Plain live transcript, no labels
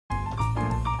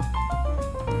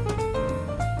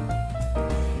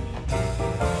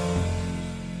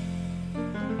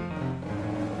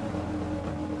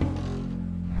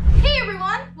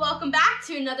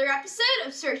to another episode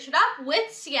of Search It Up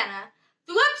with Sienna,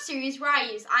 the web series where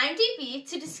I use IMDb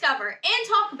to discover and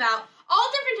talk about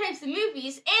all different types of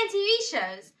movies and TV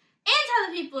shows, and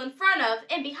how the people in front of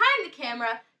and behind the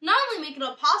camera not only make it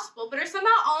all possible, but are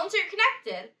somehow all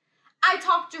interconnected. I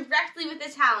talk directly with the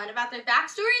talent about their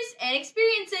backstories and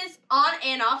experiences on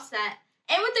and off set,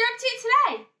 and what they're up to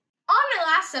today. On my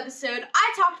last episode,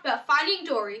 I talked about Finding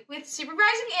Dory with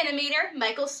supervising animator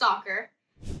Michael Stalker.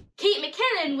 Kate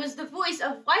McKinnon was the voice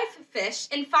of Wife Fish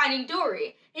in Finding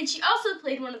Dory, and she also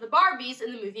played one of the Barbies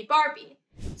in the movie Barbie.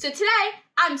 So today,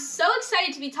 I'm so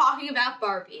excited to be talking about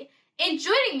Barbie. And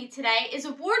joining me today is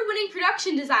award-winning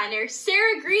production designer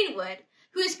Sarah Greenwood,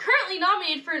 who is currently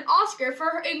nominated for an Oscar for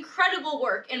her incredible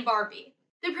work in Barbie.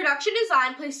 The production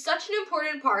design plays such an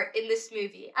important part in this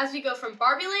movie as we go from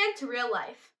Barbie land to real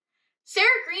life.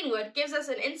 Sarah Greenwood gives us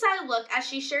an inside look as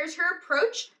she shares her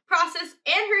approach, process,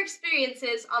 and her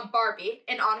experiences on Barbie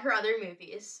and on her other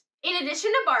movies. In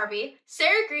addition to Barbie,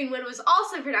 Sarah Greenwood was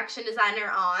also production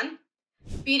designer on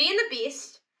Beauty and the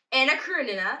Beast, Anna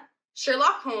Karenina,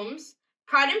 Sherlock Holmes,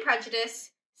 Pride and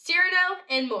Prejudice, Cyrano,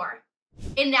 and more.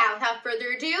 And now, without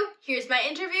further ado, here's my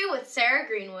interview with Sarah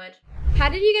Greenwood. How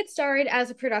did you get started as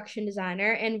a production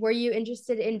designer, and were you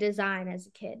interested in design as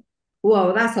a kid?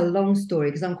 Well, that's a long story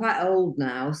because I'm quite old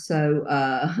now. So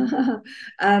I've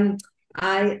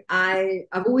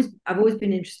always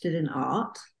been interested in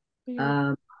art,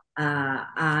 Mm-hmm.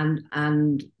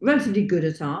 and relatively good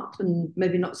at art, and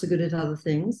maybe not so good at other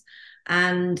things.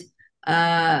 And so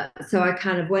I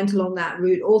kind of went along that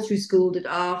route all through school, did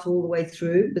art all the way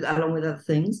through, but along with other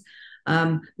things.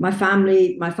 My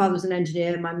father was an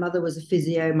engineer, my mother was a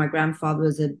physio, my grandfather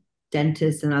was a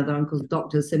dentist, and other uncles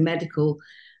doctors, so medical.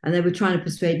 And they were trying to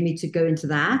persuade me to go into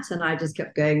that. And I just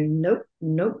kept going, nope,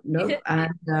 nope, nope.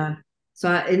 And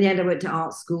in the end, I went to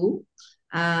art school,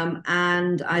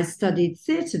 and I studied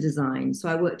theatre design. So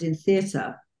I worked in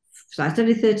theatre. So I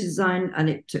studied theatre design, and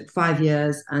it took 5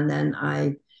 years. And then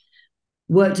I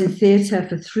worked in theatre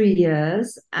for 3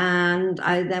 years. And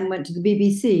I then went to the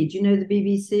BBC. Do you know the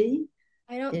BBC?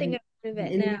 I don't think I've heard of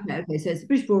it now. Okay, so it's the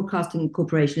British Broadcasting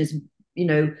Corporation. It's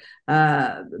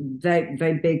very,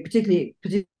 very big, particularly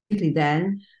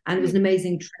then, and it was an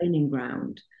amazing training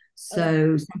ground.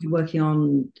 So started working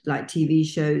on like TV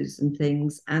shows and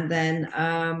things, and then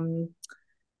and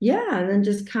then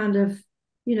just kind of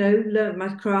learned my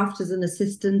craft as an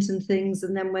assistant and things,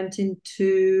 and then went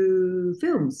into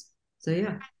films. So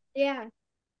Yeah.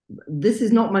 this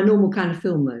is not my normal kind of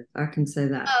film though, I can say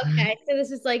that. Okay, so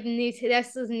this is like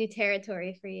this is new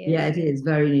territory for you. Yeah, it is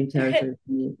very new territory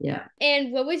for me. Yeah.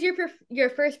 And what was your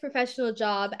first professional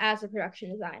job as a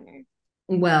production designer?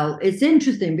 Well, it's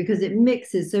interesting because it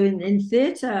mixes. So in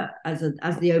theatre as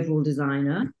the overall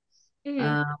designer,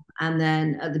 Mm-hmm. and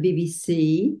then at the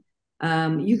BBC,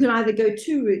 you can either go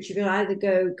two routes. You can either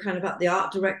go kind of up the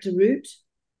art director route,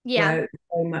 Yeah. where it's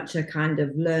very much a kind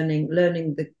of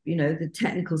learning the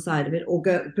technical side of it, or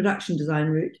go the production design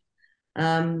route.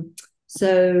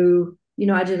 So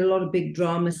I did a lot of big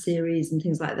drama series and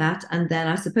things like that, and then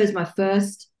I suppose my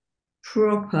first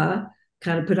proper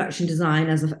kind of production design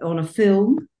on a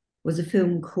film was a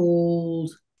film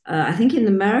called I think in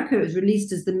America it was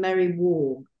released as The Merry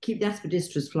War. Keep the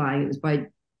Aspidistras Flying. It was by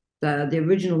the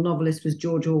original novelist was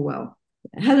George Orwell.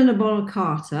 Helena Bonham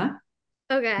Carter.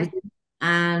 Okay.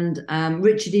 And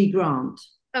Richard E. Grant.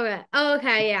 Okay. Oh,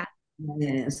 okay. Yeah.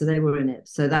 Yeah, so they were in it.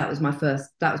 So that was my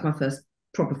first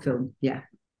proper film. Yeah.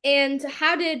 And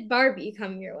how did Barbie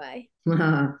come your way?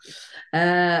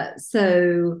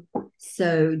 So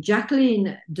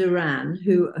Jacqueline Duran,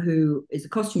 who is a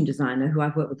costume designer who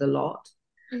I've worked with a lot,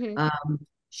 Mm-hmm.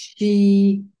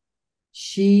 she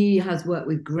has worked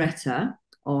with Greta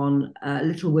on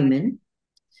Little Women,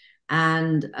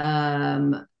 and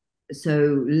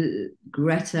so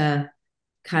Greta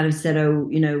kind of said, "Oh,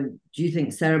 do you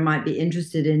think Sarah might be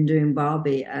interested in doing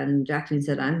Barbie?" And Jacqueline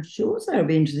said, "I'm sure Sarah will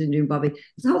be interested in doing Barbie."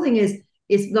 The whole thing is,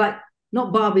 it's like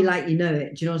not Barbie like you know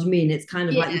it. Do you know what I mean? It's kind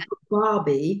of like you put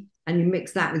Barbie and you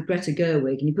mix that with Greta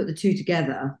Gerwig and you put the two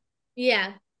together.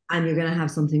 Yeah. And you're going to have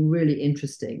something really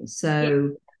interesting.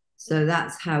 So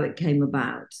that's how it came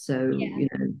about. So,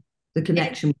 the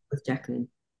connection with Jacqueline.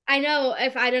 I know,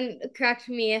 if I don't, correct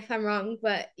me if I'm wrong,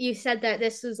 but you said that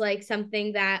this was like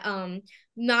something that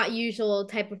not usual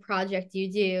type of project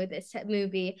you do, this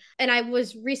movie. And I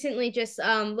was recently just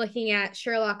looking at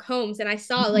Sherlock Holmes, and I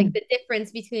saw like the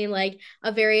difference between like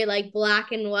a very like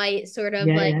black and white sort of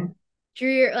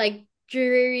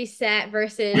dreary set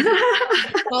versus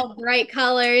all bright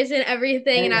colors and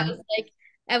everything. And I was like,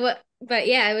 but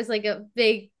yeah, it was like a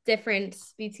big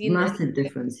difference between Massive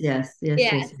difference. Yes.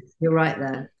 yeah. You're right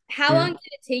there. How Yeah. long did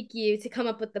it take you to come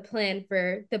up with the plan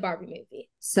for the Barbie movie?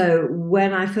 So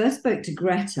when I first spoke to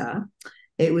Greta,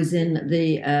 it was in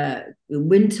the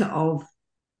winter of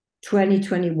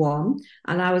 2021,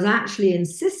 and I was actually in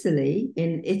Sicily,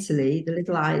 in Italy, the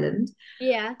little island.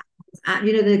 Yeah.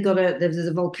 There's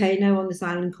a volcano on this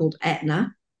island called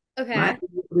Etna, right? Okay.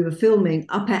 We were filming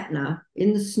up Etna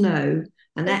in the snow,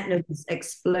 and Etna was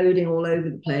exploding all over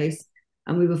the place.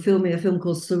 And we were filming a film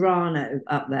called Cyrano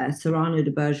up there, Cyrano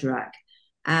de Bergerac.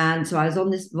 And so I was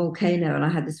on this volcano, and I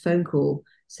had this phone call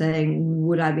saying,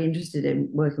 would I be interested in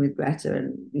working with Greta?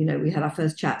 And we had our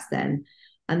first chats then.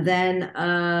 And then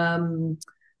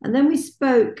we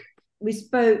spoke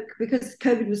because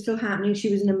COVID was still happening.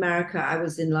 She was in America, I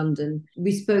was in London.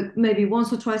 We spoke maybe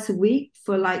once or twice a week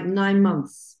for like 9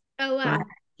 months, Oh wow. right?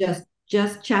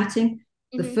 Just chatting.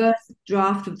 The Mm-hmm. first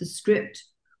draft of the script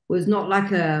was not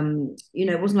like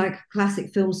it wasn't like a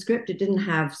classic film script. It didn't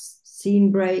have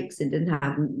scene breaks, it didn't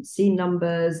have scene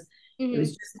numbers. It Mm-hmm. was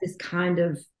just this kind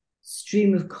of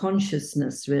stream of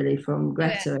consciousness really from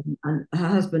Okay. Greta and her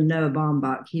husband Noah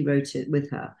Baumbach. He wrote it with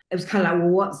her. It was kind of like,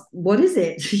 well, what is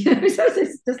it? So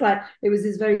it's just like it was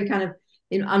this very kind of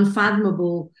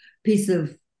unfathomable piece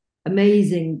of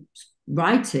amazing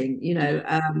writing,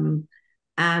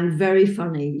 and very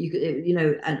funny.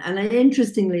 And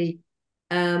interestingly,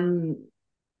 um,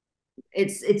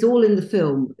 it's all in the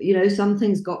film. Some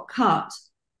things got cut,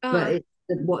 Uh-huh.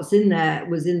 but what's in there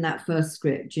was in that first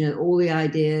script. All the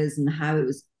ideas and how it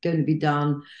was going to be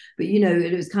done. But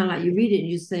it was kind of like you read it and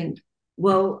you just think,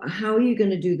 well, how are you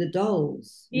going to do the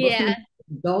dolls? What's going Yeah. to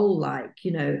be the doll like?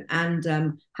 And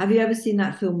have you ever seen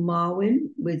that film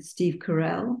Marwen with Steve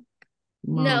Carell?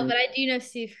 No, Marwen, but I do know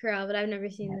Steve Carell, but I've never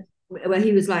seen this. where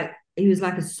he was like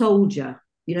a soldier,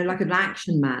 like an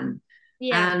action man,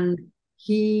 Yeah. and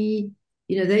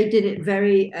they did it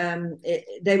very.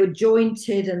 They were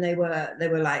jointed and they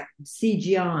were like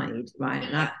CGI'd, right?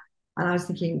 And I was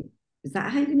thinking, is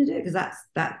that how you're going to do it? Because that's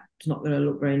not going to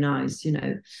look very nice.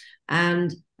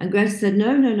 And Greta said,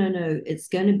 no, no, no, no. It's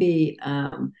going to be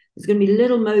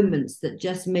little moments that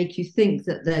just make you think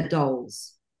that they're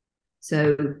dolls.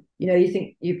 So you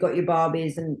think you've got your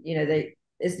Barbies, and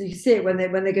you see it when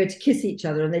they go to kiss each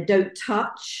other and they don't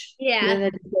touch. Yeah. They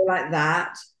just go like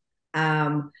that.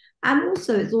 And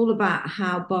also, it's all about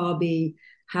how Barbie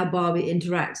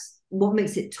interacts. What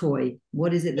makes it toy?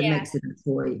 What is it that Yeah. makes it a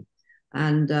toy?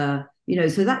 And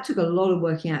so that took a lot of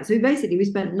working out. So we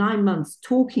spent 9 months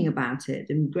talking about it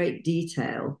in great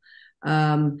detail.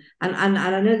 And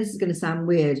I know this is going to sound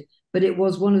weird, but it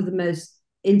was one of the most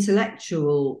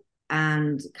intellectual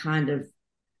and kind of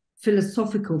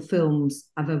philosophical films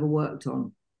I've ever worked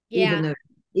on, Yeah.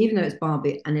 even though it's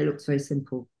Barbie and it looks very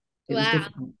simple. It was Wow.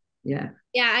 difficult. Yeah.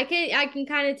 Yeah, I can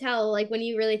kind of tell like when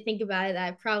you really think about it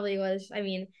that probably was, I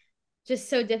mean, just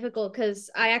so difficult because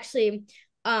I actually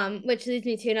which leads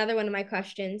me to another one of my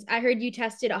questions. I heard you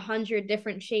tested 100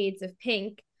 different shades of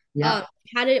pink. Um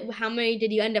Yeah. how many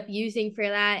did you end up using for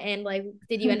that? And like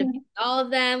did you end up using all of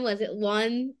them? Was it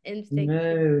one in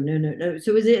particular? No, no, no, no.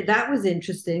 So that was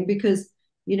interesting because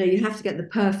you have to get the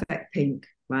perfect pink,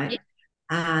 Yeah. right?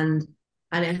 And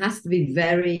it has to be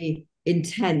very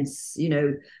intense,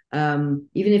 even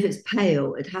if it's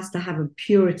pale, it has to have a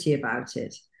purity about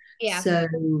it. Yeah.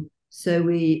 So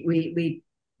we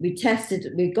tested,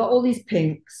 we got all these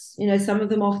pinks, some of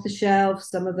them off the shelf,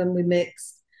 some of them we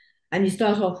mixed. And you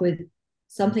start off with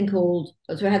something called,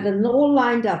 so we had them all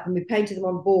lined up and we painted them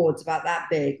on boards about that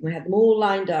big. We had them all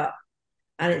lined up,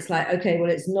 and it's like, okay,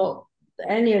 well, it's not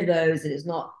any of those, and it's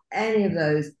not any of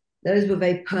those. Those were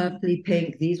very purpley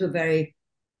pink. These were very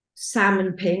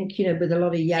salmon pink, with a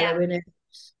lot of Yeah. yellow in it.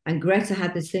 And Greta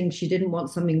had this thing, she didn't want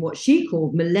something what she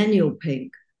called millennial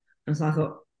pink. And so I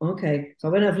thought, okay. So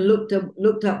I went and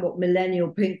looked up what millennial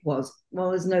pink was. Well,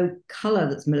 there's no color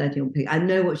that's millennial pink. I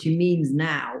know what she means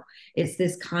now.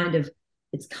 It's kind of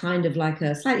like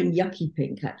a slightly yucky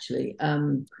pink, actually.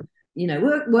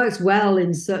 Works well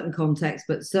in certain contexts,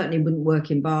 but certainly wouldn't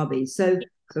work in Barbie. So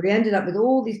we ended up with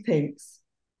all these pinks,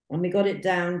 and we got it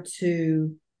down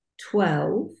to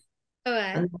 12,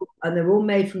 Okay. and they're all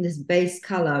made from this base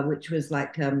color, which was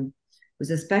like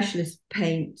was a specialist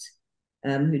paint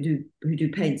who do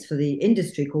paints for the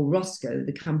industry called Roscoe,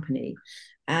 the company,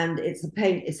 and it's a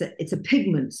paint. It's a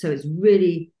pigment, so it's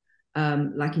really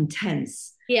like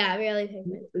intense. Yeah, really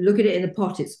pigment. Look at it in the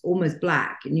pot; it's almost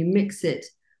black, and you mix it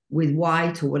with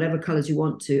white or whatever colors you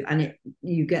want to, and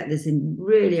you get this in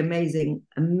really amazing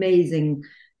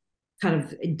kind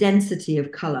of density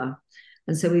of color.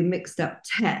 And so we mixed up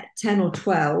 10 or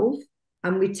 12,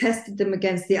 and we tested them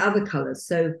against the other colors.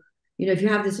 So if you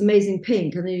have this amazing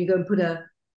pink and then you go and put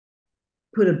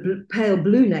put a pale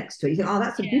blue next to it. You think, oh,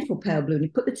 that's a Yeah. beautiful pale blue. And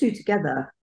you put the two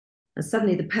together, and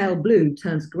suddenly the pale blue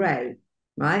turns grey,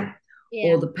 right?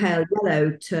 Yeah. Or the pale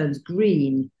yellow turns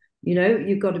green. You know,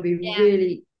 you've got to be Yeah.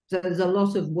 really. So there's a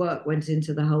lot of work went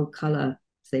into the whole color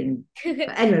thing.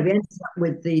 But anyway, we ended up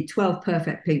with the 12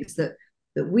 perfect pinks that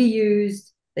we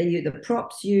used. They used the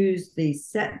props used, the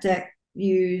set deck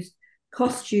used,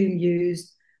 costume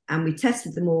used, and we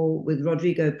tested them all with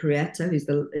Rodrigo Prieta, who's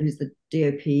the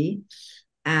DOP,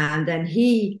 and then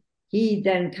he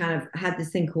then kind of had this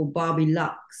thing called Barbie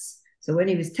Lux. So when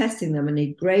he was testing them and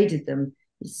he graded them,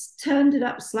 he turned it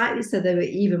up slightly so they were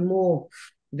even more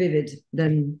vivid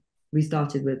than we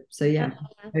started with. So yeah,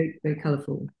 very, very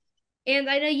colorful. And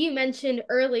I know you mentioned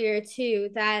earlier too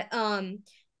that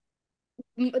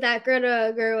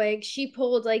Greta Gerwig, she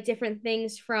pulled like different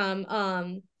things from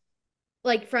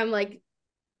like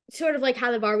sort of like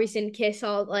how the Barbies didn't kiss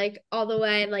all the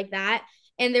way like that.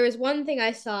 And there was one thing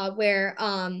I saw where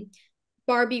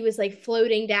Barbie was like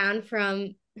floating down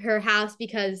from her house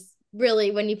because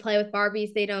really when you play with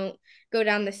Barbies they don't go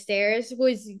down the stairs.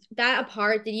 Was that a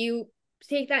part? Did you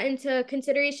take that into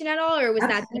consideration at all, or was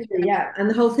that Absolutely, yeah. And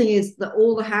the whole thing is that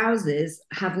all the houses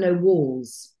have no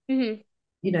walls. Mm-hmm.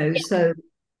 You know, Yeah.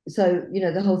 so you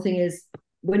know the whole thing is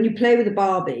when you play with a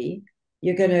Barbie,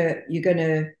 you're gonna,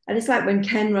 and it's like when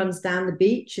Ken runs down the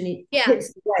beach and he Yeah.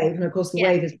 hits the wave, and of course the Yeah.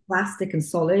 wave is plastic and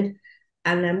solid.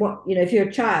 And then what, you know, if you're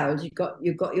a child, you've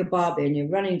got your Barbie and you're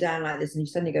running down like this, and you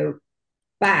suddenly go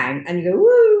bang, and you go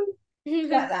woo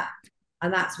like that.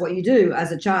 And that's what you do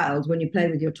as a child when you play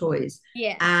with your toys.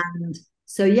 Yeah. And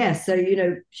so yes, so you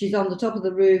know, she's on the top of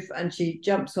the roof and she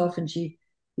jumps off and she,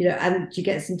 you know, and she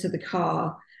gets into the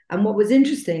car. And what was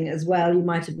interesting as well, you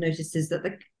might have noticed, is that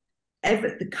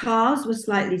the cars were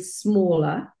slightly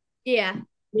smaller. Yeah.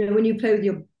 You know, when you play with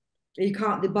you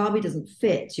can't, the Barbie doesn't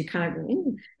fit. You kind of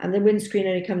and the windscreen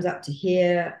only comes up to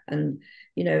here, and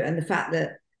you know, and the fact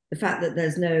that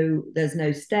there's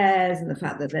no stairs, and the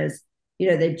fact that there's, you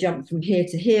know, they jump from here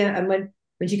to here, and when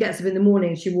she gets up in the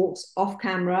morning, she walks off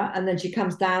camera and then she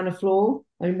comes down a floor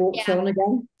and walks Yeah. on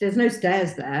again. There's no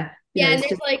stairs there. You Yeah, know, and it's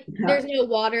just there's no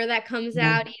water that comes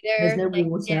yeah. out There's either. no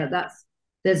Like, yeah. water.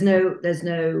 There's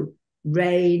no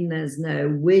rain. There's no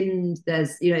wind.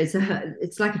 There's, you know,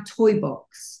 it's like a toy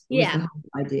box was Yeah. the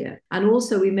whole idea. And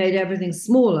also we made everything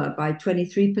smaller by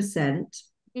 23%.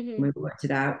 Mm-hmm. We worked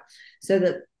it out so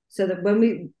that when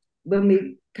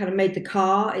we kind of made the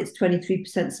car, it's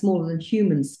 23% smaller than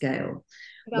human scale.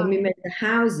 When Got we it. made the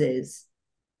houses,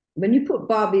 when you put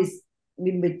Barbie's, I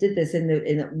mean, we did this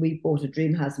we bought a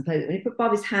dream house and played it. When you put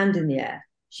Barbie's hand in the air,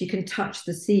 she can touch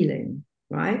the ceiling,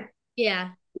 right? Yeah.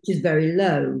 Which is very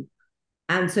low.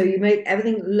 And so you make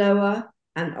everything lower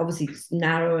and obviously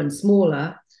narrower and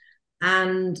smaller.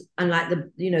 And like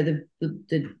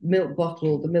the milk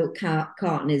bottle, the milk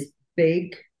carton is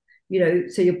big, you know,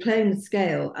 so you're playing with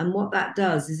scale. And what that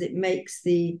does is it makes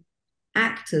the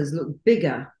actors look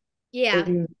bigger Yeah.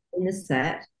 in the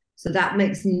set. So that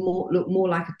makes them look more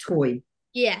like a toy.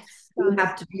 Yes.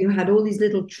 Got it. You had all these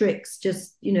little tricks,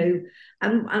 just, you know,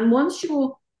 and once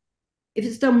you're, if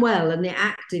it's done well and the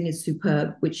acting is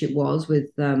superb, which it was with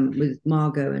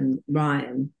Margot and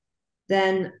Ryan,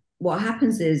 then what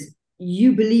happens is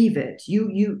you believe it.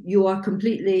 You are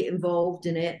completely involved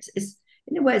in it. It's,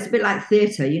 in a way, it's a bit like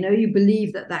theatre. You know, you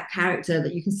believe that character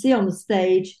that you can see on the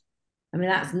stage. I mean,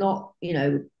 that's not,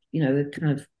 a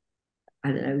kind of,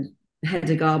 I don't know,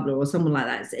 Hedda Gabler or someone like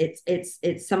that.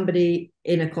 It's somebody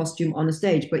in a costume on a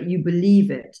stage, but you believe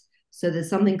it. So there's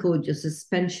something called your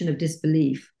suspension of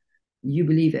disbelief. You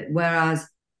believe it. Whereas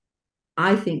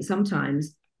I think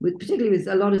sometimes, particularly with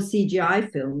a lot of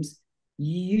CGI films,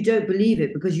 you don't believe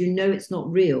it because you know it's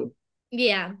not real.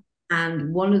 Yeah.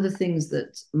 And one of the things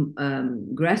that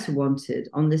Greta wanted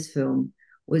on this film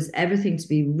was everything to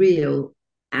be real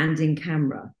and in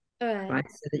camera, right?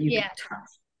 So that you Yeah. could touch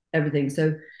everything.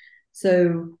 So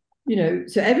so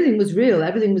everything was real.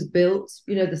 Everything was built.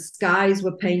 You know, the skies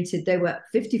were painted. They were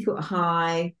 50 foot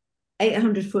high,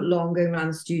 800 foot long, going around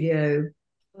the studio.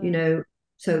 You know,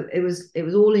 so it was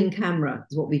all in camera,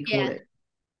 is what we call Yeah. it.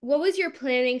 What was your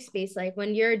planning space like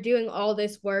when you're doing all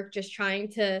this work, just trying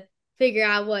to figure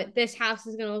out what this house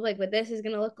is gonna look like, what this is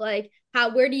gonna look like?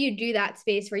 Where do you do that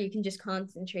space where you can just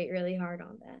concentrate really hard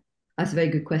on that? That's a very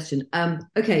good question.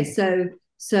 Okay, so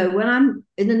when I'm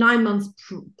in the 9 months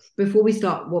before we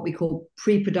start what we call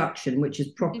pre-production, which is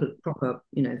proper,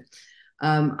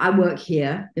 I work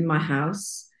here in my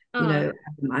house. I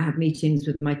have meetings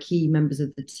with my key members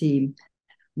of the team.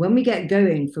 When we get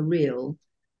going for real,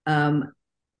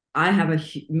 I have a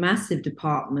massive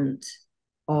department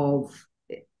of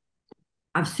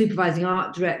I'm supervising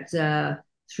art director,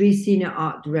 three senior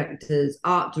art directors,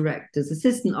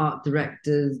 assistant art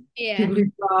directors, Yeah. people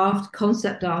who draft,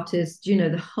 concept artists,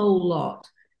 the whole lot.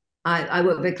 I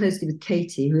work very closely with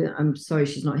Katie, who I'm sorry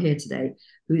she's not here today,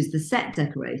 who's the set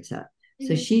decorator.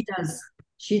 So Mhm.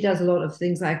 she does a lot of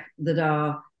things like that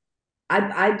are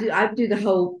I do the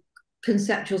whole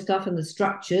conceptual stuff and the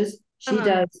structures. She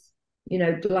Uh-huh. does,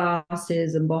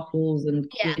 glasses and bottles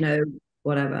and Yeah.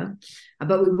 whatever.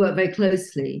 But we work very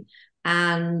closely,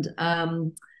 and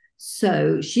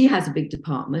so she has a big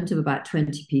department of about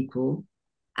 20 people,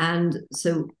 and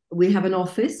so we have an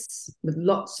office with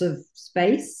lots of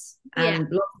space Yeah. and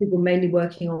lots of people mainly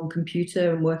working on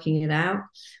computer and working it out.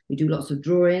 We do lots of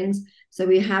drawings. So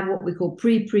we have what we call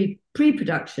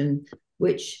pre-production,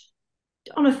 which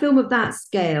on a film of that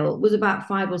scale was about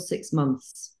 5 or 6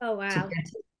 months Oh to wow. get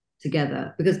it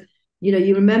together, because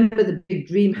you remember the big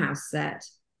dream house set,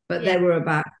 but Yeah. there were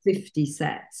about 50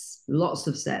 sets, lots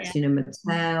of Yeah. sets,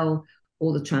 Mattel,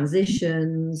 all the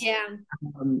transitions, Yeah.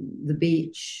 the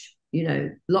beach,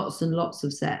 lots and lots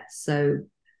of sets. So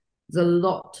there's a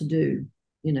lot to do,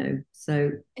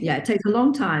 so yeah, it takes a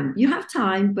long time. You have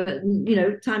time, but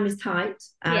time is tight.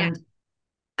 Yeah.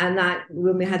 And that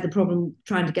when we had the problem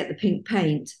trying to get the pink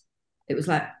paint, it was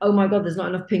like, oh my god, there's not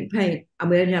enough pink paint, and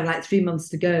we only have like 3 months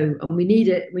to go, and we need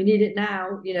it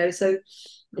now, so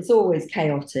it's always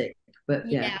chaotic. But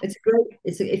yeah, Yeah. it's great.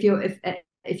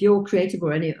 If you're creative,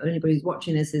 or anybody who's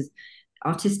watching this is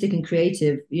artistic and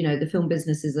creative, the film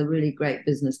business is a really great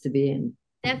business to be in.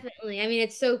 Definitely. I mean,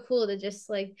 it's so cool to just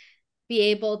like be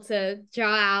able to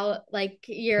draw out like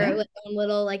your Yeah, like, own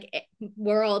little like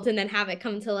world and then have it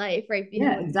come to life right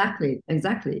yeah, before. exactly. And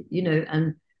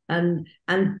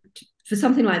for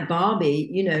something like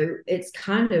Barbie, it's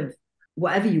kind of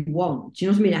whatever you want. Do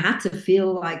you know what I mean? It had to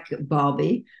feel like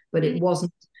Barbie, but it Mhm.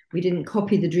 wasn't. We didn't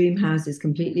copy the dream houses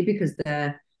completely, because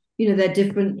they're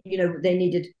different.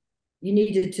 You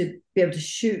needed to be able to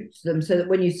shoot them so that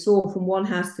when you saw from one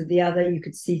house to the other, you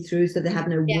could see through, so they had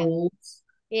no Yeah. walls.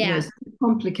 Yeah. It's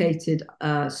complicated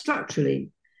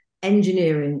structurally,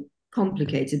 engineering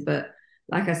complicated, but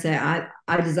like I say,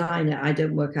 I design it. I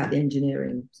don't work out the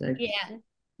engineering. So Yeah.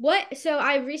 So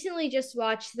I recently just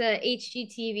watched the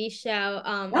HGTV show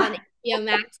on ah, HBO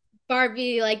Max,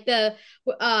 Barbie, like the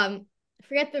I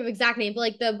forget the exact name, but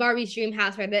like the Barbie's dream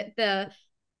house, where the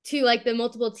two like the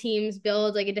multiple teams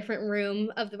build like a different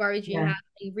room of the Barbie dream yeah, house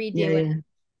and yeah, redo it.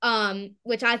 yeah,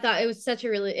 Which I thought it was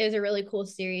a really cool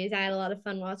series. I had a lot of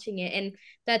fun watching it, and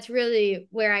that's really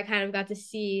where I kind of got to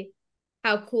see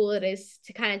how cool it is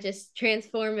to kind of just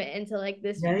transform it into like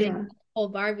this yeah, big yeah, whole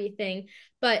Barbie thing.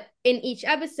 But in each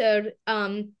episode,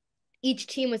 each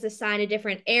team was assigned a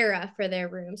different era for their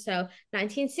room. So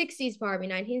 1960s Barbie,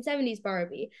 1970s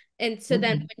Barbie. And so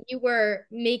then mm-hmm. when you were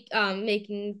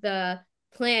making the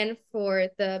plan for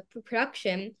the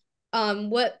production,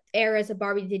 what eras of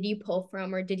Barbie did you pull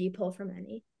from, or did you pull from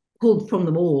any? Pulled from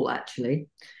them all actually.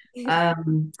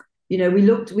 Um, we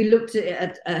looked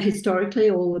at historically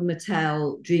all the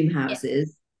Mattel dream Yeah.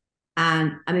 houses.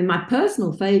 And I mean, my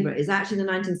personal favorite is actually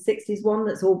the 1960s one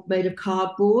that's all made of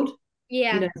cardboard.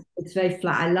 Yeah. It's very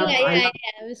flat. I Yeah, love, I yeah, love,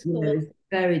 yeah. It was cool. it's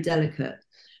very delicate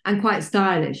and quite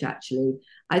stylish, actually.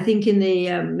 I think in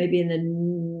the maybe in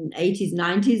the 80s,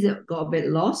 90s, it got a bit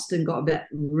lost and got a bit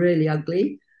really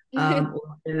ugly.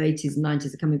 Or the 80s and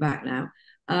 90s are coming back now.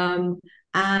 Um,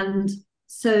 and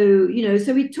so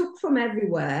we took from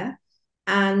everywhere.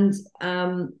 And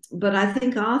but I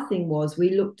think our thing was we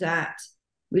looked at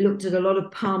a lot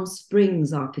of Palm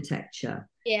Springs architecture,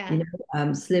 Yeah.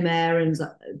 Slim Aaron's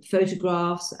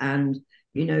photographs, and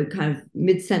kind of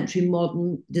mid-century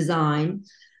modern design.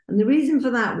 And the reason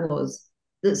for that was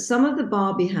that some of the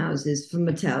Barbie houses from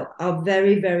Mattel are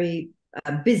very, very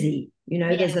busy.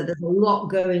 Yeah. There's a lot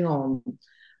going on.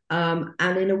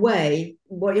 And in a way,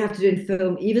 what you have to do in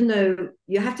film, even though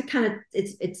you have to kind of,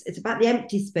 it's about the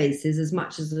empty spaces as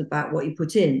much as about what you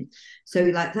put in. So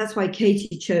like that's why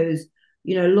Katie chose,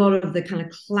 a lot of the kind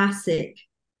of classic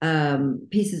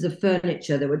pieces of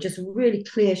furniture that were just really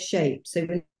clear shape. So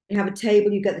when you have a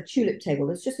table, you get the tulip table.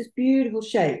 It's just this beautiful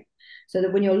shape, so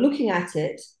that when you're looking at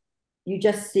it, you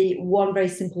just see one very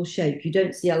simple shape. You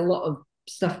don't see a lot of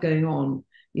stuff going on,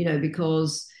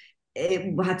 because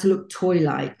it had to look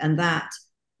toy-like, and that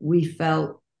we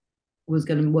felt was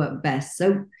going to work best.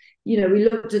 So, we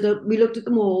looked at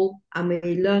them all, and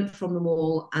we learned from them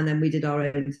all, and then we did our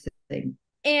own thing.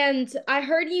 And I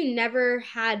heard you never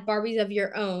had Barbies of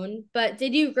your own, but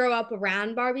did you grow up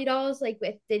around Barbie dolls? Like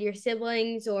did your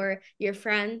siblings or your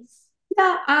friends?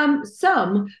 Yeah,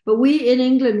 some, but we in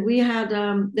England we had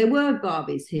there were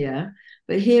Barbies here,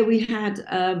 but here we had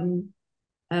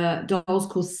dolls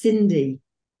called Cindy.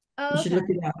 You Oh, should okay. look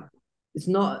it up. It's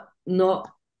not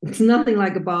it's nothing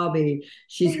like a Barbie.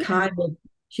 She's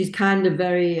kind of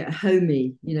very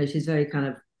homey. She's very kind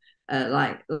of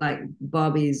like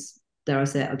Barbie's, dare I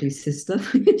say, ugly sister.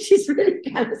 She's really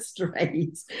kind of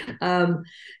straight.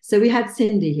 So we had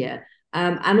Cindy here,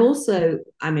 and also,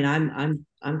 I mean,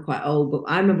 I'm quite old, but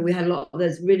I remember we had a lot of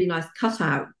those really nice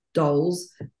cutout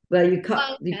dolls where you Okay.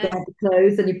 grab the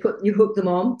clothes and you hook them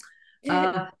on.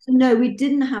 So no, we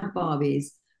didn't have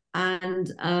Barbies. And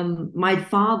my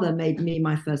father made me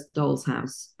my first doll's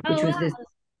house, which Oh, was wow.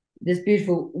 this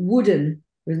beautiful wooden.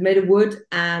 It was made of wood,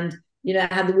 and it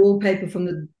had the wallpaper from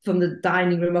the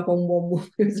dining room up on one wall.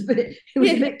 It was a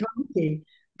bit clunky,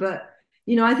 but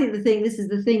I think this is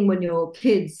the thing when you're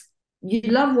kids, you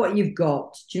love what you've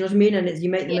got. Do you know what I mean? And you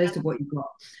make the Yeah. most of what you've got.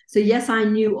 So yes, I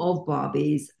knew of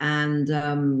Barbies, and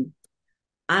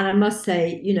I must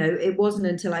say, it wasn't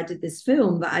until I did this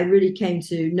film that I really came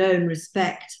to know and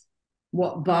respect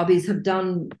what Barbies have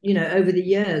done, over the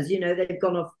years. They've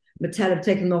gone off, Mattel have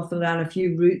taken off and down a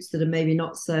few routes that are maybe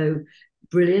not so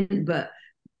brilliant, but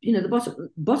the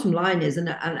bottom line is, and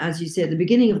as you say at the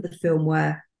beginning of the film,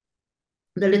 where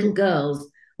the little girls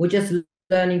were just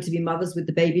learning to be mothers with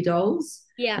the baby dolls,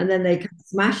 Yeah. and then they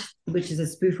smashed, which is a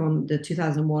spoof on the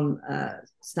 2001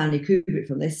 Stanley Kubrick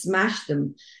film. They smashed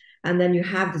them, and then you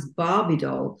have this Barbie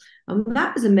doll, and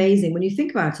that was amazing when you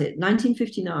think about it.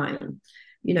 1959,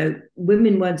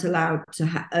 women weren't allowed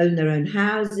to own their own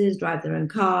houses, drive their own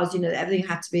cars. Everything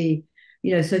had to be,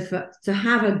 so to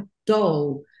have a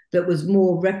doll that was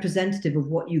more representative of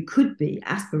what you could be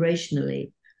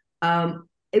aspirationally,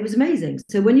 it was amazing.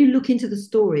 So when you look into the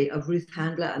story of Ruth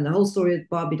Handler and the whole story of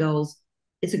Barbie dolls,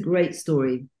 it's a great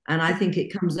story, and I think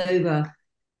it comes over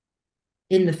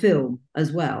in the film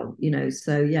as well.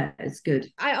 So yeah, it's good.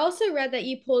 I also read that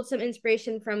you pulled some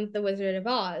inspiration from The Wizard of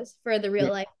Oz for the real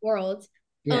Yeah, life world.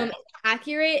 yeah. Is it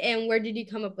accurate, and where did you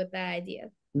come up with that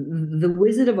idea? The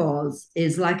Wizard of Oz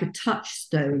is like a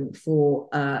touchstone for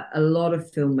a lot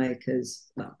of filmmakers,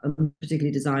 well,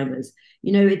 particularly designers.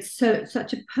 It's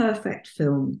such a perfect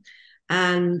film,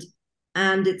 and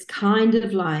it's kind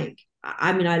of like,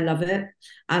 I mean, I love it,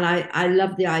 and I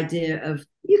love the idea of,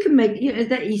 you can make,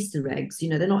 they're Easter eggs.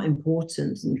 They're not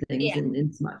important and things Yeah.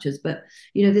 in so much as, but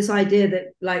this idea that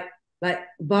like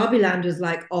Barbie Land was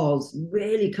like Oz,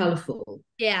 really colourful,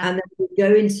 Yeah. and then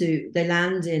they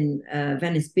land in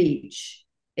Venice Beach.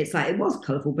 It's like, it was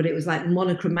colourful, but it was like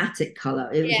monochromatic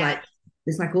colour. It was Yeah. like,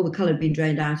 it's like all the colour had been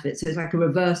drained out of it. So it's like a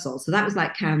reversal. So that was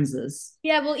like Kansas.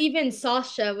 Yeah, well, even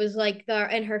Sasha was like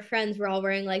and her friends were all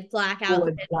wearing like black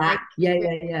Forward outfits. Like, black. Yeah,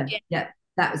 yeah, yeah. yeah. Yeah.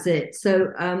 That was it.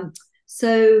 So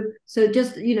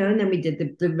just, and then we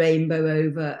did the rainbow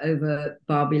over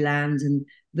Barbie Land, and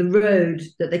the road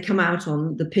that they come out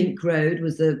on, the pink road,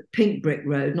 was the pink brick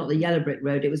road, not the yellow brick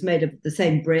road. It was made of the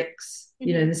same bricks,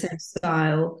 in the same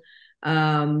style.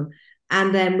 And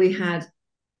then we had,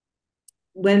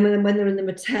 when they're in the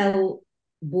Mattel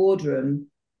boardroom,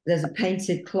 there's a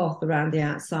painted cloth around the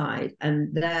outside,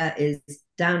 and there is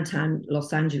downtown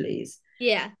Los Angeles.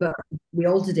 Yeah. But we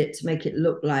altered it to make it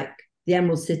look like the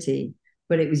Emerald City,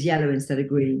 but it was yellow instead of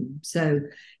green. So,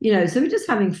 so we're just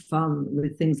having fun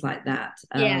with things like that.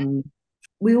 Yeah.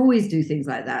 We always do things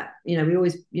like that. We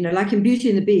always, like in Beauty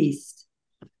and the Beast,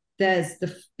 there's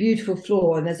the beautiful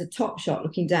floor and there's a top shot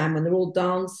looking down when they're all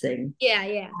dancing. Yeah.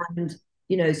 Yeah. And,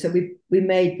 so we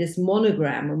made this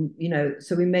monogram, and,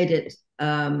 so we made it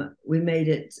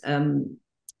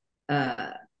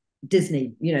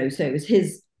Disney, so it was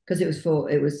his, because it was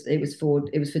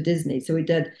for Disney. So we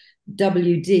did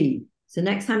WD. So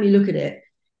next time you look at it,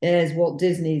 there's Walt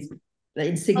Disney's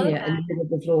insignia in the middle of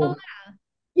the floor. Oh,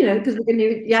 Because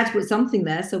you had to put something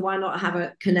there. So why not have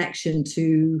a connection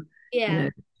to, yeah.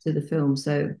 to the film?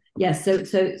 So yes, so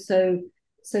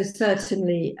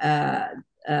certainly,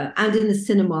 and in the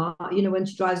cinema, when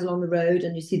she drives along the road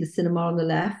and you see the cinema on the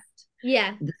left,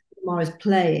 Yeah. the cinema is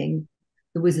playing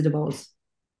The Wizard of Oz.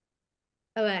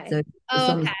 Okay. So it's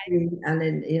Oh, on the okay. screen, and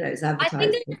then it's I think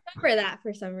advertised. I remember that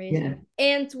for some reason. Yeah.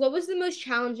 And what was the most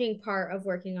challenging part of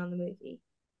working on the movie?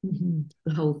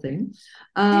 The whole thing.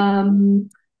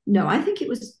 No, I think it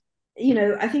was,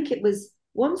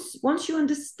 once you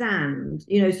understand,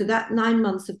 so that 9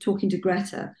 months of talking to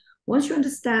Greta, once you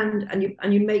understand,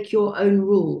 and you make your own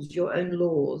rules, your own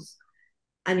laws,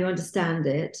 and you understand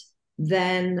it,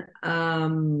 then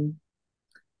and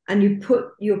you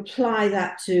apply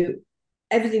that to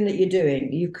everything that you're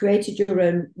doing. You've created your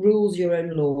own rules, your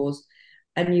own laws,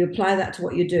 and you apply that to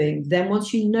what you're doing. Then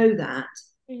once you know that,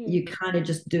 you kind of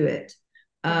just do it.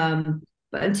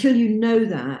 But until you know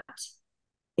that,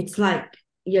 it's like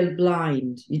you're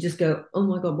blind. You just go, oh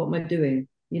my God, what am I doing?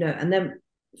 And then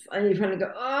finally you kind of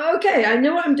go, oh, okay, I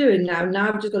know what I'm doing now. Now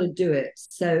I've just got to do it.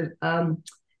 So,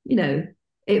 you know,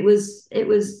 it was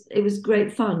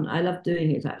great fun. I loved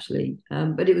doing it actually,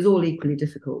 but it was all equally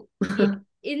difficult.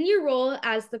 In your role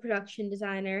as the production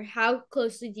designer, how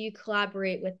closely do you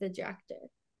collaborate with the director?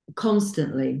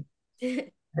 Constantly.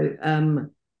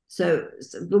 Um,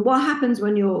 but what happens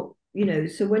when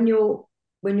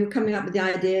when you're coming up with the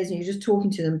ideas and you're just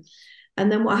talking to them,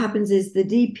 and then what happens is the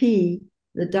DP,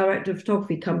 the director of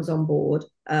photography, comes on board,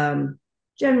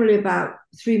 generally about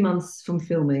 3 months from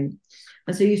filming,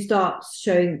 and so you start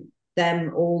showing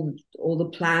them all the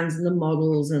plans and the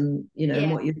models and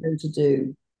and what you're going to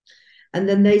do, and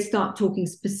then they start talking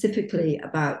specifically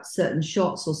about certain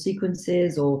shots or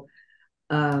sequences or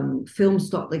film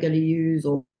stock they're going to use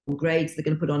or grades they're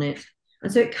going to put on it.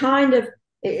 And so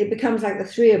it becomes like the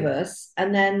three of us.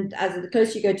 And then as the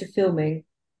closer you go to filming,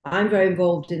 I'm very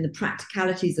involved in the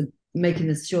practicalities of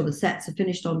making sure the sets are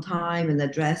finished on time and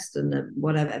they're dressed and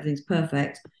whatever, everything's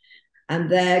perfect. And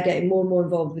they're getting more and more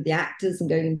involved with the actors and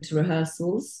going into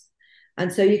rehearsals.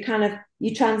 And so you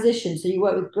transition. So you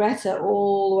work with Greta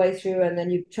all the way through, and then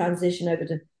you transition over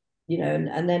to,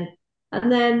 and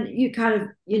then you kind of,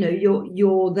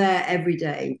 you're there every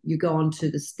day. You go on to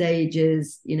the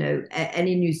stages,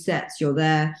 any new sets, you're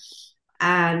there.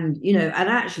 And, and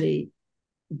actually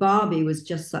Barbie was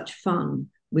just such fun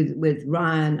with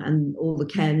Ryan and all the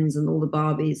Kens and all the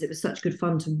Barbies. It was such good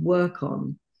fun to work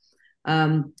on.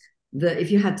 That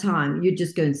if you had time, you'd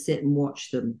just go and sit and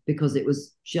watch them because it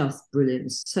was just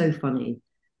brilliant, so funny,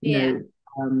 and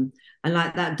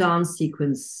like that dance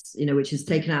sequence, which is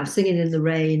taken out of Singing in the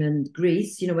Rain and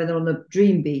Grease, where they're on the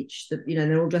dream beach, that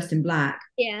they're all dressed in black.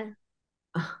 Yeah.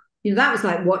 That was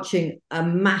like watching a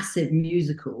massive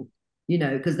musical,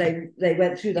 because they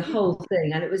went through the whole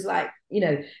thing, and it was like,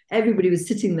 everybody was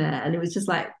sitting there, and it was just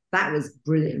like, that was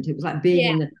brilliant. It was like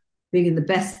being in the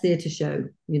best theatre show,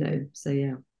 so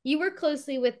yeah. You work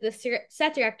closely with the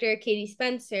set director, Katie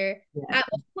Spencer. Yeah. At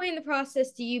what point in the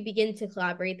process do you begin to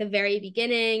collaborate? The very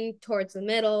beginning, towards the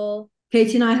middle?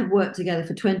 Katie and I have worked together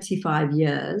for 25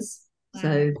 years.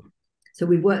 Wow. So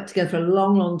we've worked together for a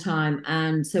long, long time.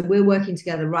 And so we're working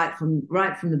together right from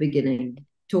the beginning,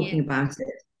 talking about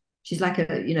it. She's like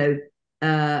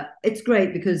it's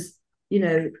great because,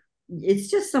 it's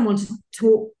just someone to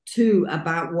talk to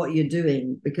about what you're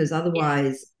doing, because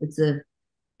otherwise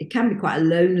it can be quite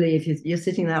lonely if you're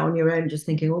sitting there on your own just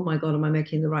thinking, oh my God, am I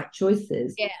making the right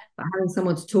choices? Yeah. But having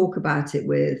someone to talk about it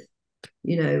with,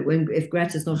 if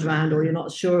Greta's not around or you're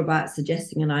not sure about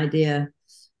suggesting an idea.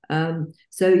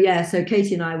 So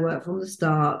Katie and I work from the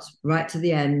start right to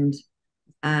the end.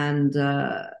 And,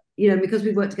 because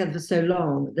we've worked together for so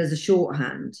long, there's a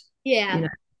shorthand. Yeah.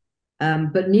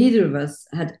 But neither of us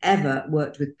had ever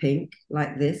worked with Pink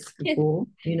like this before.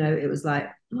 It was like,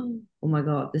 oh my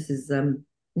God, this is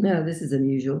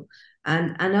unusual.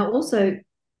 And also,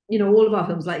 all of our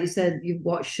films, like you said, you've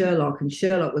watched Sherlock, and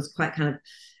Sherlock was quite kind of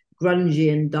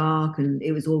grungy and dark, and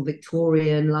it was all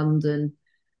Victorian London.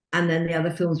 And then the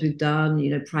other films we've done,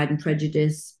 Pride and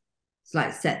Prejudice, it's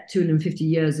like set 250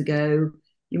 years ago.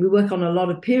 We work on a lot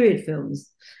of period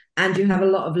films, and you have a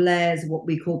lot of layers of what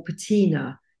we call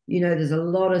patina. There's a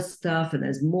lot of stuff, and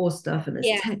there's more stuff, and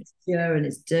there's texture, and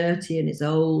it's dirty, and it's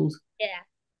old. Yeah.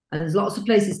 And there's lots of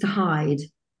places to hide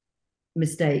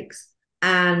mistakes.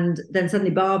 And then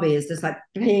suddenly Barbie is just like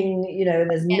ping, and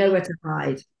there's nowhere to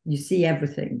hide. You see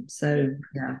everything. So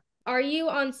yeah. Are you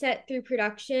on set through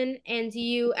production, and do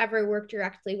you ever work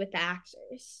directly with the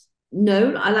actors? No,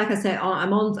 like I say,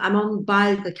 I'm on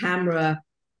by the camera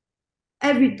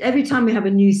every time we have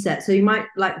a new set. So you might,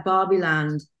 like Barbie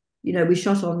Land, we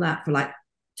shot on that for like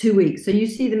 2 weeks. So you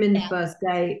see them in the first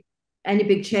day. Any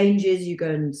big changes, you go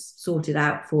and sort it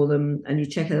out for them, and you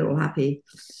check if they're all happy.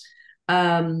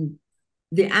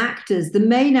 The actors, the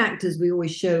main actors, we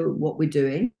always show what we're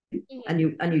doing, and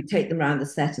you take them around the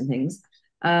set and things.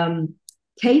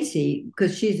 Katie,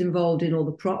 because she's involved in all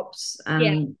the props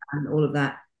and all of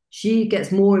that, she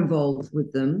gets more involved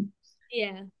with them.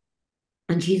 Yeah.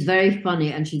 And she's very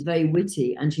funny, and she's very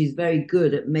witty, and she's very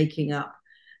good at making up,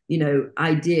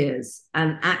 ideas.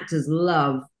 And actors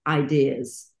love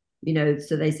ideas,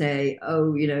 so they say,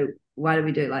 oh, why don't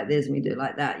we do it like this and we do it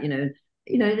like that,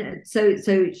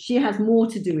 so she has more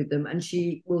to do with them, and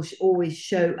she will always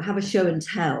have a show and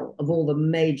tell of all the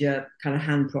major kind of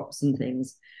hand props and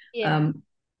things. And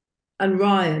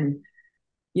Ryan,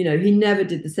 he never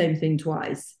did the same thing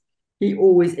twice. He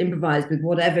always improvised with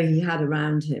whatever he had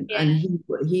around him, and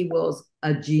he was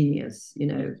a genius,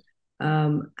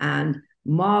 and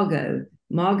Margot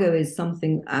is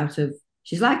something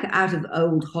she's like out of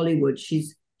old Hollywood.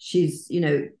 She's you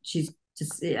know she's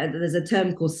just there's a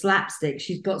term called slapstick.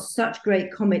 She's got such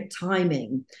great comic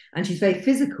timing, and she's very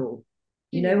physical.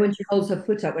 You know, when she holds her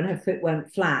foot up when her foot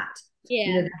went flat.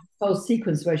 You know, Yeah. that whole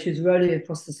sequence where she was rolling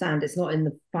across the sand. It's not in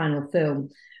the final film,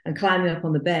 and climbing up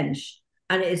on the bench,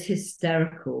 and it is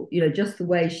hysterical. You know, just the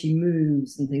way she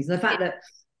moves and things. And the fact that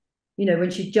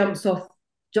when she jumps off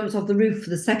the roof for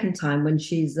the second time when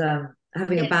she's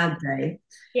having a Yeah. bad day,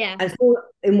 Yeah. and it's all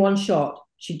in one shot.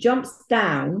 She jumps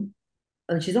down,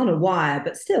 and she's on a wire,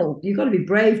 but still, you've got to be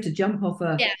brave to jump off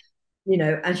a,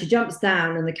 Yeah. and she jumps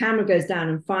down, and the camera goes down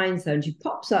and finds her, and she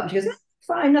pops up. She goes,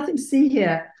 "Fine, nothing to see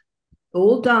here."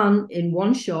 All done in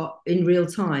one shot in real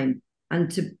time,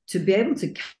 and to be able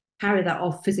to carry that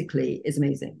off physically is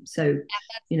amazing. So,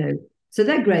 so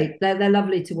they're great. They're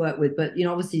lovely to work with. But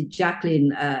obviously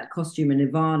Jacqueline Costume and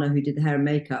Ivana, who did the hair and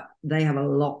makeup, they have a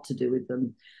lot to do with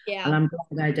them. Yeah. And I'm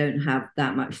glad I don't have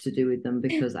that much to do with them,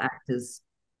 because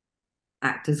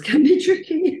actors can be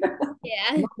tricky.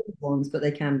 Yeah. Not good ones, but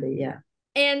they can be. Yeah.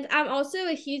 And I'm also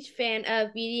a huge fan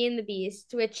of Beauty and the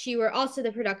Beast, which you were also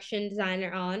the production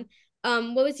designer on.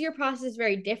 What was your process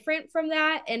very different from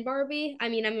that and Barbie? I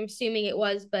mean, I'm assuming it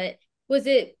was, but was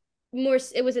it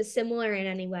similar in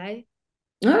any way?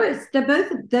 No,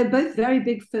 they're both very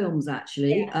big films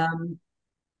actually. Yeah.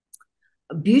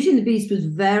 Beauty and the Beast was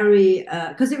very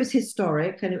because it was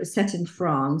historic and it was set in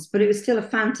France, but it was still a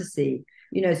fantasy.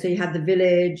 So you had the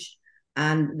village,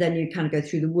 and then you kind of go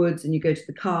through the woods and you go to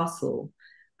the castle.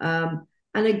 And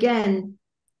again,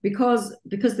 because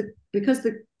the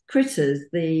critters,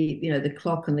 the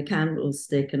clock and the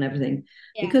candlestick and everything,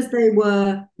 Yeah. because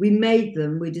we made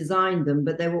them, we designed them,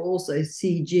 but they were also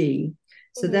CG.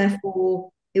 So therefore,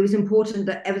 it was important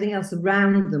that everything else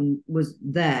around them was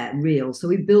there, real. So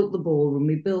we built the ballroom,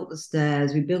 we built the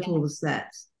stairs, we built all the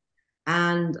sets,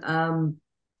 and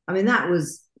I mean that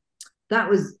was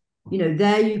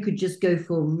there you could just go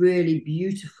for really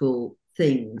beautiful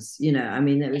things. I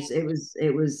mean it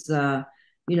was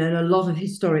and a lot of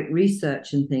historic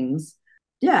research and things.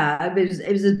 Yeah, it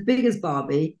was as big as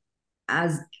Barbie,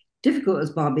 as difficult as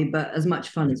Barbie, but as much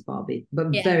fun as Barbie,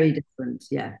 but Yeah. very different.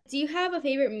 Yeah. Do you have a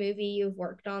favorite movie you've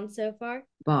worked on so far?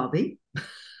 Barbie.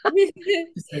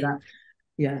 So that,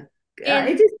 yeah. And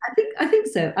It is. I think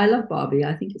so. I love Barbie.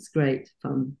 I think it's great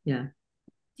fun. Yeah.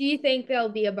 do you think there'll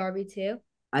be a Barbie too?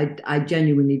 I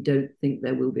genuinely don't think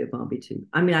there will be a Barbie 2.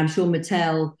 I mean, I'm sure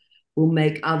Mattel will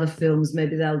make other films.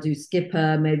 Maybe they'll do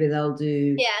Skipper. Maybe they'll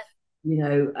do,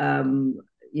 Yeah.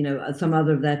 some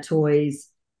other of their toys.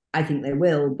 I think they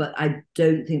will, but I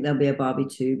don't think there'll be a Barbie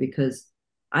 2, because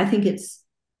I think it's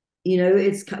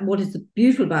what is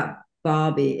beautiful about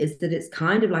Barbie is that it's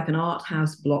kind of like an art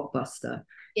house blockbuster,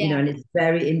 Yeah. and it's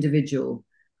very individual.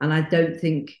 And I don't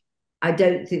think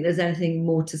there's anything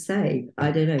more to say.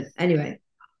 I don't know. Anyway,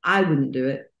 I wouldn't do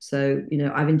it. So,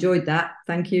 I've enjoyed that.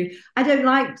 Thank you. I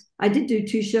did do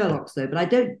 2 Sherlocks though, but I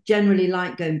don't generally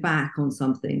like going back on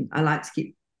something. I like to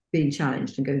keep being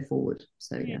challenged and going forward.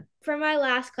 So, yeah. For my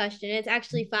last question, it's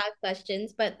actually 5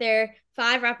 questions, but they're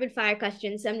 5 rapid fire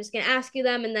questions. So I'm just going to ask you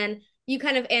them, and then you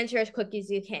kind of answer as quick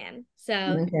as you can. So,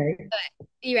 Okay.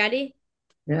 you ready?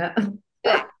 Yeah.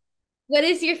 Okay. What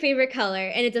is your favorite color?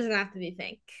 And it doesn't have to be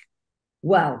pink.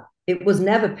 Well, it was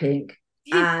never pink.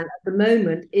 And at the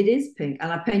moment, it is pink.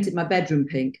 And I painted my bedroom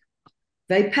pink.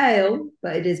 Very pale,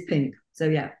 but it is pink. So,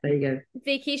 yeah, there you go.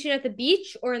 Vacation at the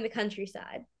beach or in the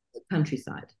countryside?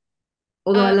 Countryside.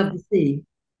 Although I love the sea.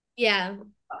 Yeah.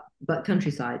 But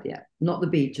countryside, yeah. Not the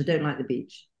beach. I don't like the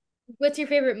beach. What's your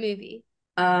favorite movie?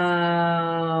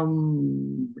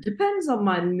 Depends on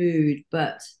my mood,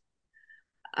 but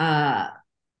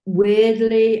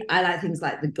weirdly, I like things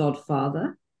like The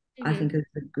Godfather. I think it's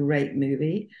a great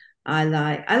movie. I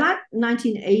like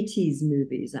 1980s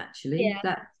movies actually. Yeah.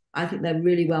 That I think they're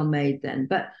really well made then.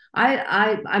 But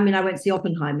I mean I went to see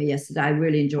Oppenheimer yesterday. I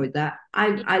really enjoyed that.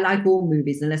 I like all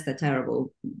movies unless they're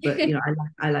terrible. But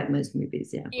I like most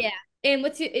movies, yeah. Yeah. And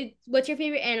what's your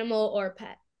favorite animal or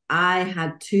pet? I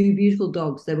had 2 beautiful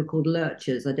dogs. They were called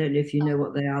lurchers. I don't know if you know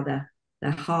what they are.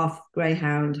 They're half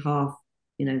greyhound, half,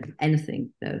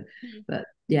 anything though. But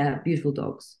yeah, beautiful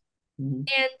dogs.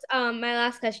 And my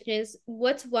last question is,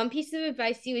 what's one piece of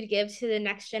advice you would give to the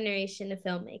next generation of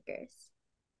filmmakers?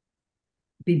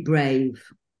 Be brave.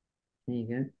 There you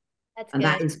go. That's And good.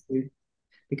 that is true,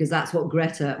 because that's what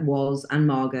Greta was and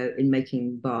Margot in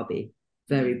making Barbie.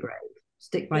 Very brave.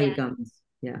 Stick by your guns.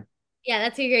 Yeah. Yeah,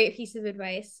 that's a great piece of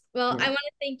advice. Well, I want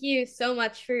to thank you so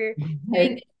much for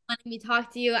doing this, letting me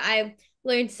talk to you. I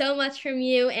Learned so much from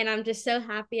you, and I'm just so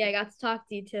happy I got to talk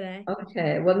to you today.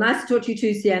 Okay. Well, nice to talk to you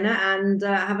too, Sienna, and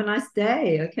have a nice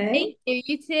day. Okay. Thank you.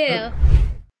 You too. Okay.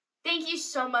 Thank you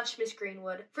so much, Miss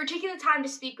Greenwood, for taking the time to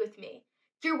speak with me.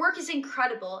 Your work is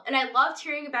incredible, and I loved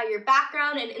hearing about your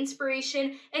background and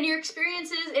inspiration and your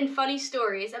experiences and funny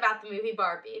stories about the movie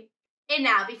Barbie. And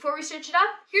now, before we search it up,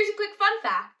 here's a quick fun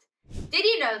fact. Did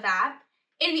you know that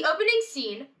in the opening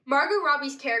scene, Margot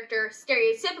Robbie's character,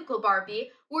 stereotypical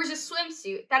Barbie, wears a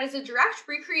swimsuit that is a direct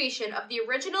recreation of the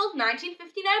original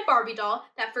 1959 Barbie doll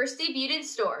that first debuted in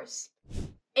stores?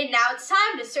 And now it's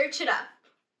time to search it up.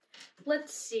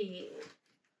 Let's see.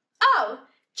 Oh,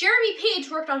 Jeremy Page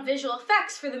worked on visual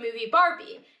effects for the movie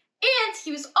Barbie, and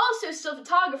he was also a still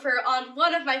photographer on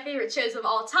one of my favorite shows of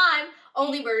all time,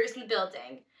 Only Murders in the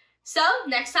Building. So,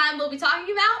 next time we'll be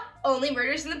talking about Only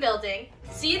Murders in the Building.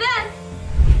 See you then!